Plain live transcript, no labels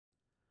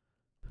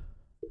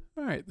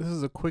Alright, this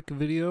is a quick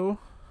video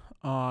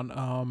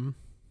on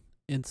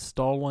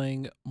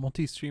installing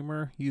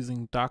Multistreamer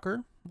using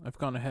Docker. I've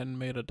gone ahead and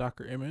made a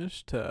Docker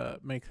image to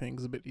make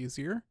things a bit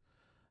easier.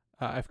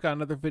 I've got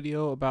another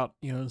video about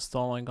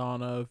installing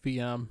on a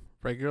VM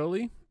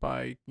regularly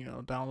by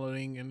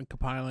downloading and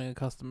compiling a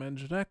custom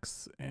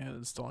Nginx and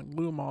installing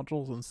Lua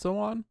modules and so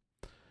on.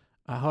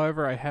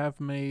 However, I have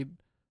made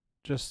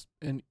just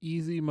an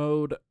easy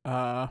mode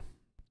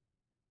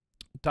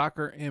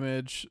Docker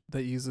image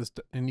that uses,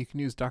 and you can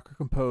use Docker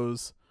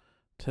Compose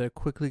to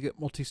quickly get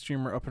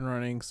Multistreamer up and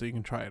running so you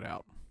can try it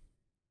out.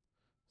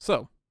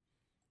 So,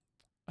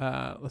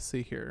 let's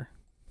see here.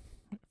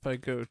 If I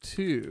go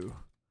to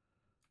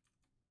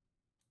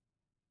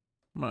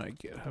my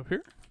GitHub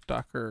here,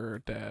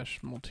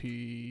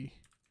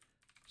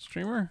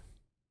 docker-multistreamer.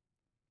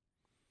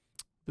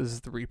 This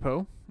is the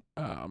repo.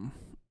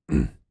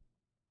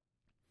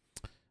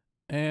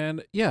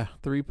 And yeah,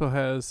 the repo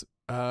has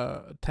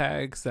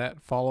tags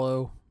that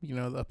follow,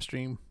 the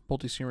upstream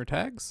Multistreamer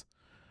tags.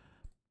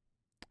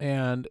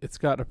 And it's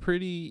got a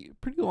pretty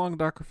long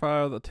Docker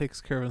file that takes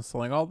care of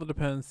installing all the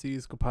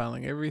dependencies,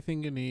 compiling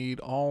everything you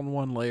need all in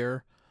one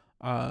layer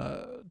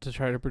to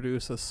try to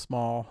produce a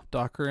small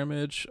Docker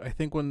image. I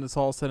think when it's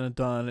all said and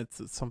done,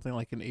 it's something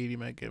like an 80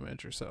 meg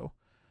image or so.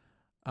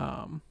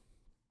 And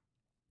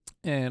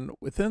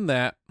within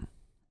that,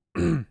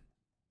 within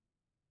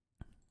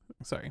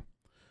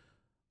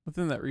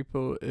that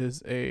repo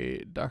is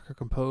a Docker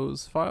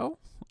Compose file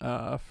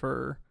let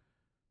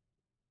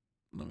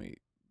me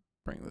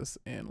bring this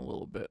in a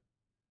little bit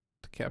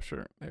to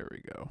capture. There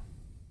we go.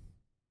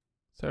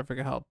 So I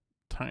forget how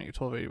tiny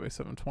 1280 by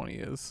 720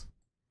 is.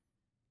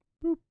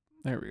 Boop.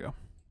 There we go.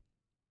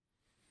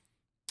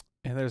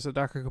 And there's a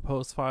Docker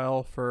Compose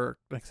file for,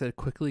 like I said,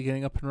 quickly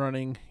getting up and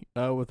running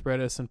with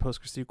Redis and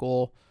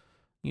PostgreSQL.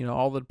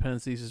 All the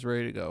dependencies is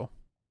ready to go.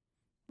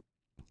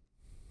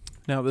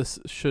 Now this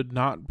should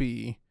not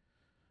be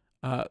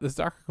this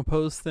Docker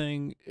Compose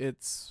thing.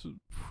 It's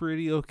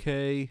pretty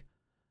okay,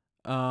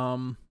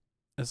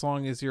 as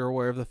long as you're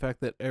aware of the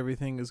fact that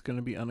everything is going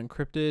to be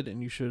unencrypted,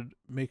 and you should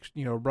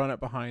run it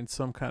behind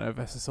some kind of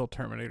SSL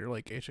terminator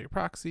like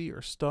HAProxy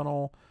or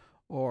Stunnel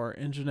or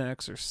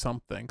Nginx or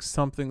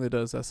something that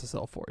does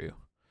SSL for you.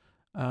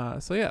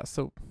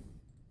 So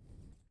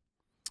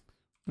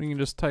we can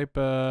just type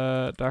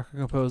Docker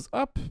Compose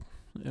up,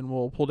 and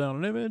we'll pull down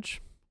an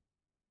image.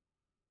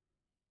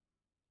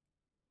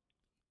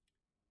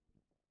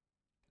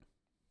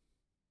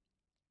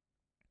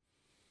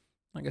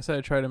 Like I said,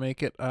 I try to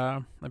make it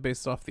I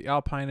based off the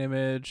Alpine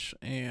image,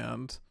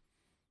 and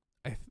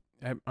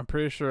I'm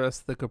pretty sure that's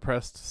the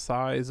compressed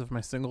size of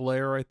my single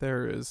layer right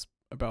there is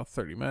about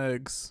 30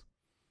 megs.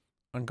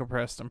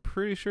 Uncompressed, I'm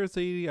pretty sure it's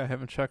 80. I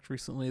haven't checked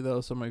recently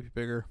though, so it might be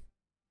bigger.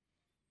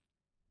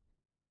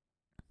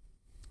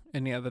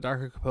 And yeah, the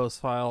Docker Compose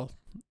file,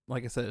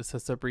 like I said, it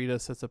sets up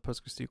Redis, sets up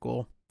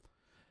PostgreSQL,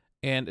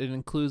 and it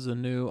includes a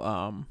new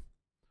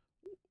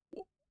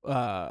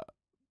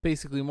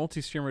basically,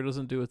 Multistreamer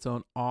doesn't do its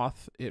own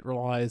auth. It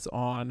relies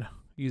on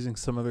using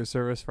some other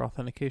service for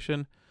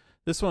authentication.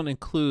 This one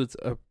includes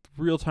a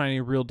real tiny,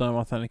 real dumb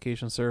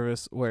authentication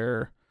service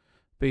where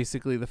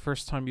basically the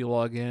first time you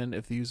log in,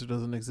 if the user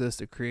doesn't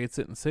exist, it creates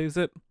it and saves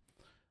it,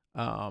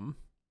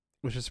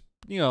 which is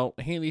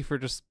handy for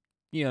just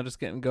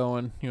getting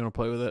going. You want to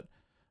play with it,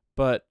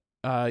 but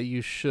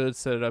you should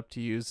set it up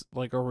to use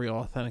like a real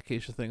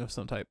authentication thing of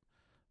some type.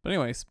 But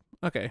anyways,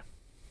 okay,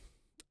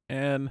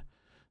 and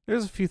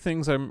there's a few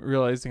things I'm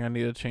realizing I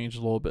need to change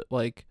a little bit.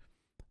 Like,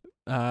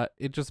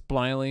 it just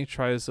blindly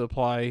tries to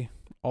apply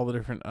all the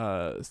different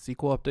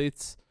SQL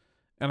updates.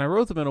 And I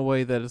wrote them in a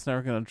way that it's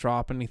never going to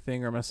drop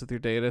anything or mess with your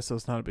data, so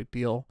it's not a big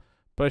deal.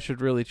 But I should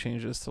really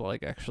change this to,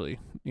 like, actually,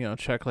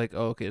 check, like,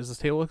 oh, okay, does this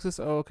table exist?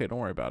 Oh, okay, don't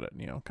worry about it,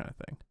 kind of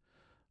thing.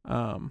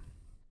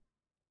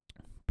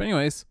 But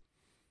anyways,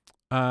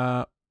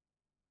 by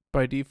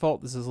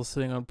default, this is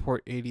sitting on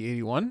port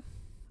 8081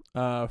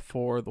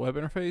 for the web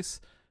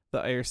interface.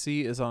 The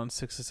IRC is on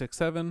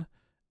 6667,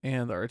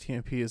 and the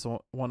RTMP is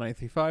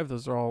 1935.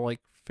 Those are all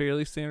like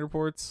fairly standard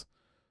ports.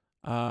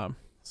 So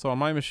on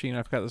my machine,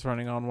 I've got this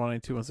running on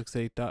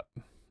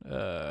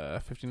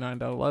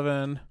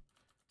 192.168.59.11,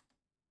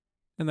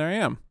 and there I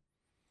am.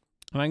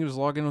 And I can just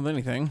log in with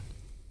anything.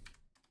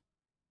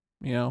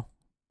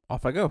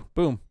 Off I go.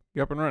 Boom,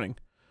 you're up and running.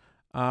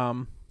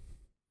 And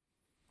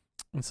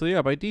so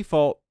yeah, by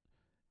default,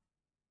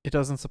 it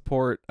doesn't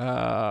support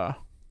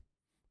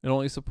it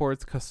only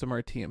supports custom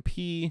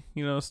RTMP,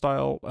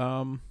 style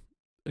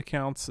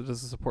accounts. It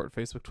doesn't support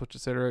Facebook, Twitch,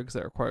 etc. because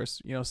that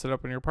requires,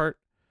 setup on your part.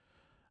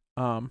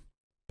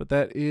 But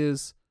that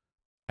is,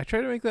 I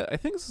try to make that, I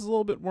think this is a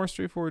little bit more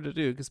straightforward to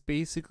do because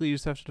basically you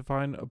just have to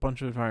define a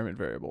bunch of environment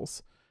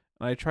variables.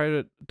 And I try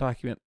to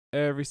document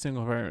every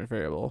single environment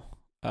variable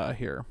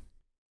here.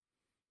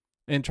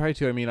 And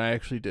I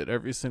actually did.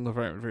 Every single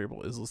environment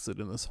variable is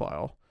listed in this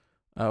file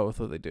with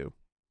what they do.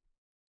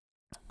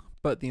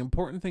 But the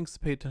important things to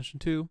pay attention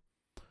to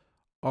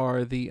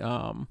are the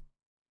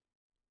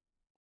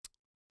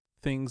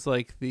things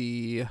like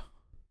the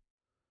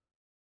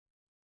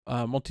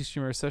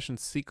Multistreamer session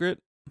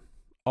secret.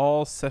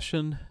 All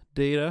session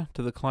data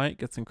to the client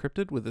gets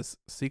encrypted with this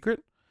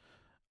secret.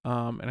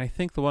 And I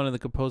think the one in the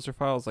composer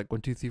file is like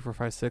 1, 2, 3, 4,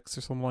 5, 6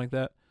 or something like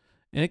that.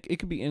 And it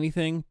could be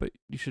anything, but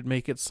you should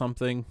make it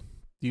something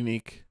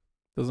unique.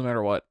 Doesn't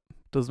matter what.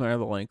 Doesn't matter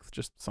the length,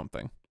 just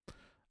something.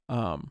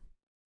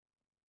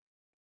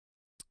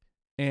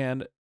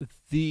 And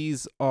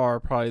these are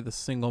probably the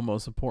single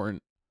most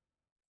important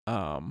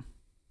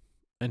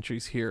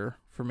entries here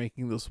for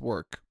making this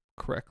work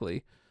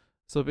correctly.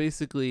 So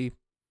basically,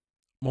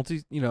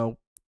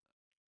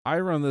 I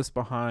run this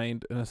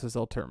behind an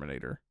SSL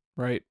terminator,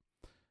 right?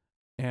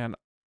 And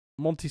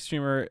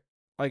Multistreamer,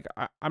 like,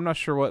 I'm not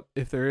sure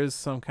if there is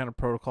some kind of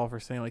protocol for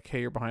saying like, hey,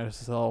 you're behind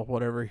SSL,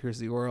 whatever, here's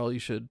the URL, you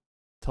should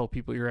tell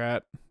people you're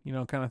at,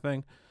 kind of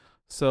thing.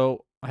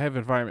 So I have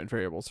environment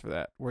variables for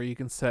that, where you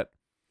can set,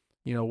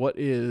 what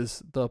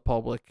is the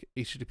public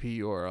HTTP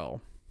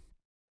URL,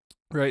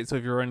 right? So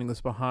if you're running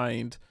this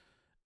behind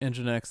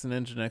Nginx and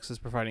Nginx is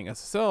providing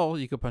SSL,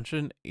 you could punch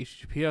in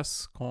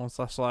https://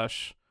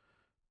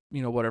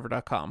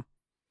 whatever.com.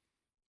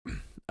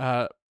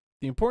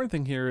 The important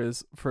thing here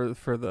is for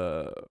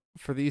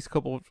these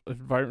couple of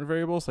environment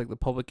variables, like the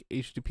public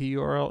HTTP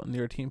URL and the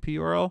RTMP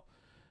URL,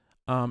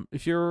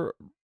 if you're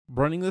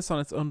running this on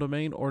its own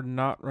domain or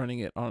not running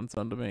it on its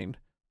own domain,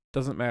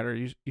 doesn't matter.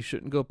 You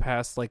shouldn't go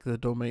past like the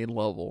domain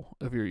level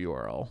of your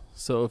URL.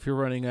 So if you're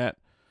running at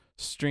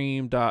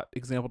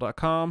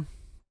stream.example.com,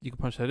 you can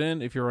punch that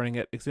in. If you're running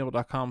at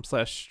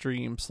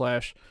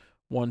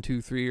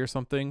example.com/stream/123 or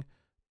something,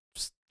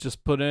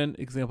 just put in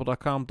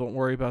example.com. Don't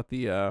worry about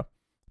the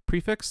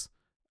prefix,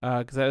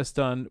 because that is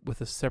done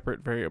with a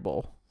separate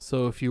variable.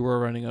 So if you were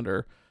running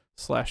under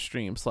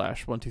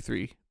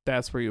 /stream/123,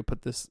 that's where you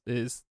put this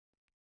is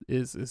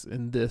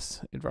in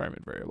this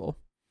environment variable.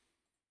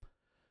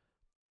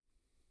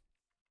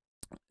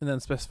 And then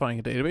specifying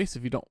a database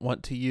if you don't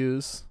want to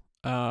use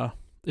you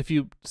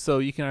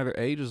can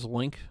either just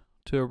link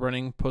to a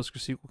running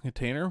PostgreSQL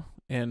container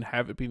and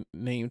have it be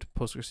named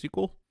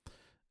PostgreSQL,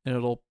 and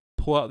it'll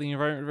pull out the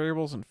environment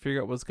variables and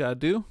figure out what it's got to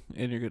do,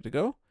 and you're good to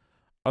go.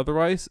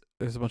 Otherwise,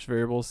 there's a bunch of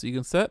variables you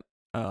can set.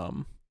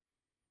 The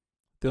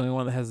only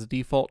one that has the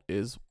default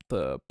is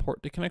the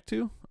port to connect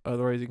to.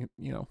 Otherwise, you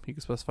can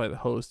specify the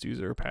host,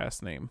 user, pass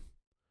name.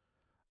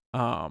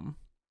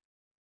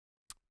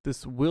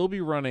 This will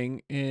be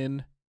running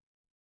in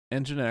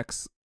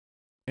Nginx,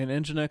 and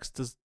Nginx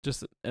does,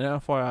 just an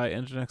FYI,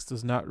 Nginx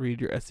does not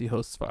read your SE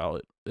hosts file.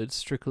 It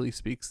strictly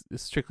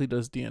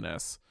does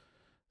DNS.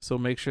 So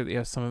make sure that you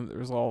have something that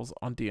resolves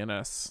on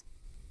DNS,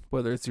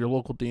 whether it's your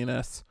local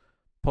DNS,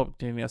 public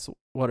DNS,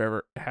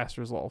 whatever, it has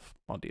to resolve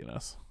on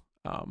DNS.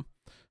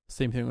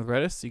 Same thing with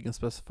Redis. So you can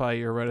specify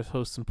your Redis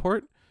host and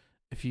port.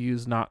 If you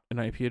use not an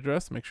IP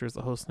address, make sure it's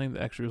the host name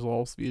that actually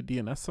resolves via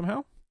DNS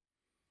somehow.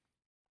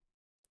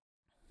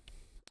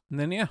 And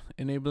then,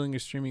 enabling your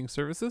streaming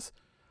services.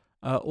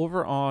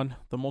 Over on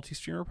the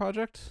Multistreamer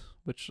project,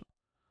 which,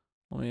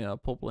 let me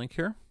pull up a link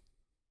here.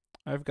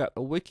 I've got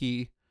a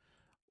wiki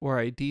where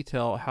I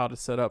detail how to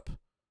set up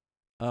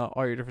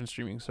all your different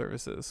streaming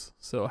services.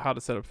 So how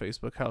to set up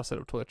Facebook, how to set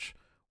up Twitch,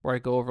 where I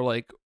go over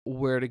like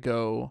where to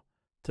go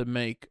to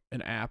make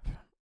an app,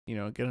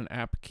 get an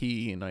app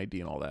key and ID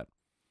and all that.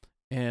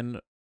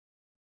 And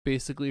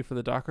basically for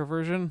the Docker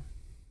version,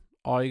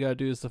 all you gotta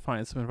do is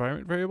define some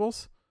environment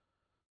variables.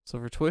 So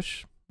for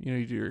Twitch,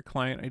 you do your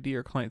client ID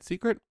or client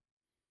secret,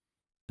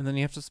 and then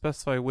you have to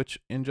specify which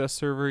ingest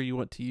server you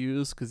want to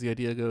use, because the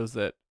idea goes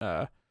that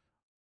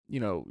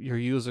your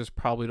users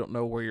probably don't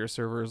know where your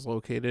server is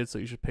located, so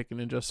you should pick an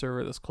ingest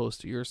server that's close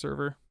to your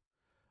server.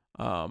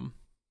 And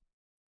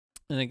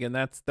again,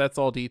 that's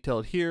all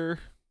detailed here,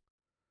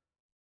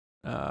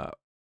 where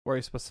I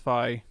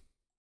specify,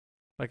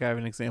 like I have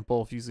an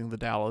example of using the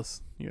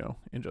Dallas,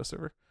 ingest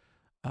server.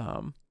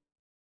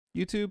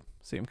 YouTube,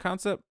 same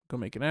concept. Go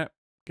make an app,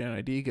 get an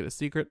ID, get a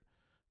secret.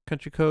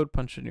 Country code,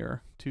 punch in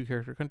your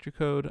 2-character country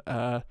code.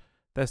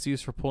 That's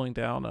used for pulling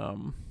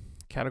down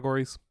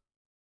categories.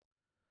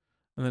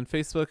 And then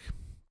Facebook,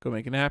 go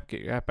make an app,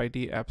 get your app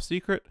ID, app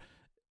secret.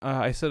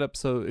 I set up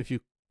so if you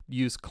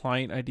use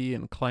client ID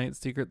and client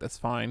secret, that's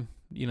fine,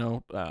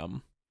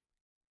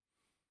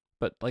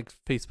 but like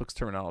Facebook's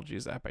terminology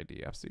is app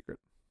ID, app secret.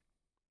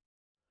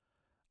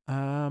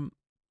 And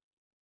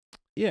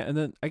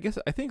then I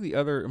think the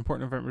other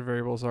important environment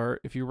variables are,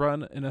 if you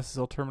run an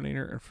SSL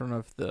terminator in front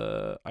of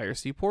the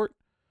IRC port,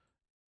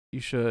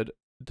 you should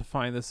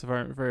define this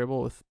environment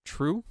variable with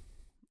true.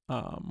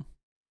 I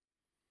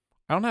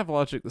don't have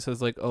logic that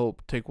says like, oh,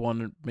 take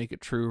one and make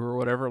it true or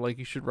whatever. Like,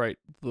 you should write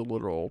the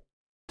literal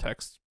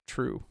text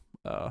true.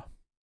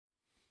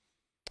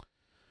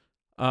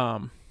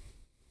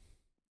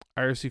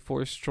 IRC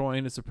force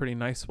join is a pretty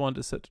nice one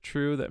to set to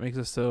true. That makes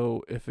it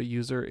so if a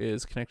user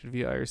is connected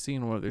via IRC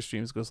and one of their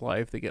streams goes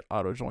live, they get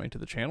auto joined to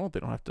the channel. They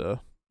don't have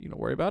to,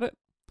 worry about it.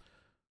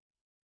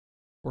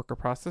 Worker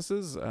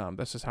processes,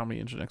 that's just how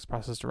many Nginx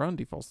processes to run,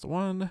 defaults to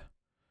 1.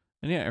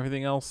 And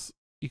everything else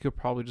you could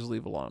probably just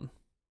leave alone.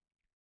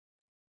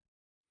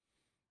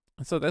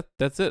 And so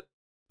that's it.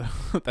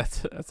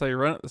 that's how you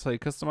run it. That's how you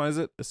customize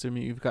it,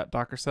 assuming you've got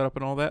Docker set up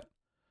and all that.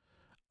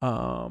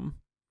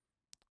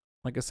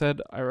 Like I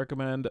said, I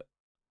recommend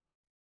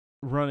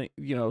running,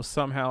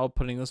 somehow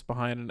putting this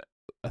behind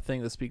a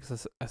thing that speaks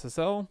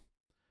SSL.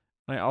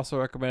 And I also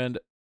recommend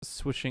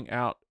switching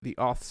out the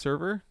auth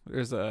server.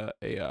 There's a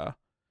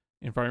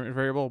environment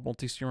variable,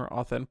 Multistreamer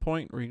auth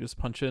endpoint, where you just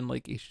punch in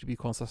like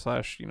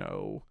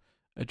http://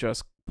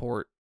 address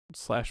port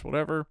 /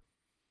 whatever,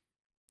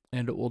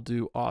 and it will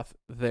do auth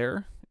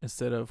there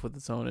instead of with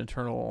its own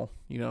internal,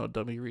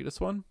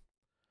 wredis one.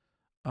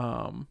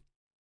 And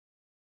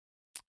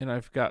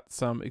I've got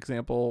some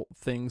example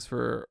things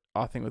for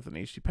authing with an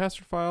HTTP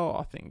password file,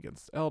 authing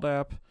against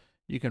LDAP.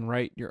 You can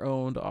write your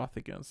own to auth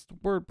against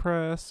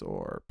WordPress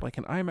or like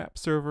an IMAP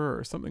server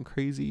or something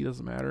crazy. It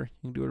doesn't matter.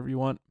 You can do whatever you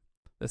want.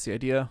 That's the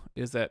idea,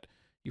 is that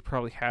you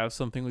probably have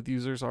something with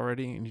users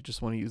already and you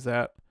just want to use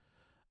that.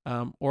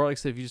 Or like I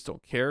said, if you just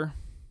don't care,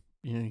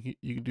 you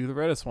can do the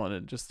Redis one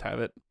and just have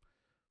it.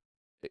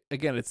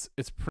 Again, it's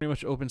pretty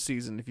much open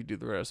season. If you do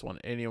the Redis one,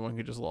 anyone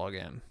can just log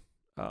in.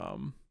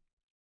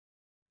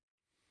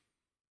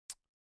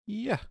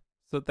 Yeah,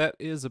 so that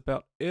is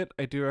about it.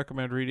 I do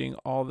recommend reading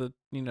all the,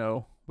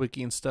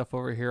 wiki and stuff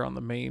over here on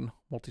the main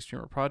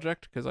Multistreamer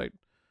project, because I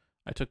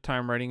took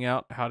time writing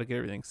out how to get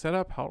everything set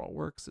up, how it all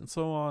works, and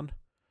so on.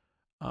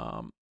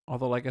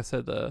 Although, like I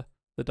said, the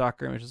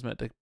Docker image is meant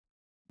to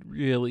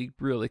really,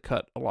 really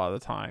cut a lot of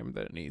the time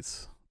that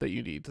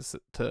you need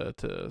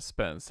to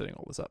spend setting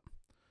all this up.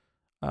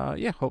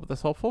 Yeah, hope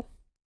that's helpful,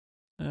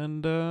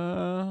 and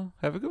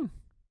have a good one.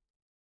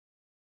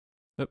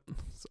 Yep,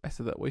 I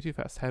said that way too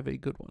fast. Have a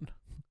good one.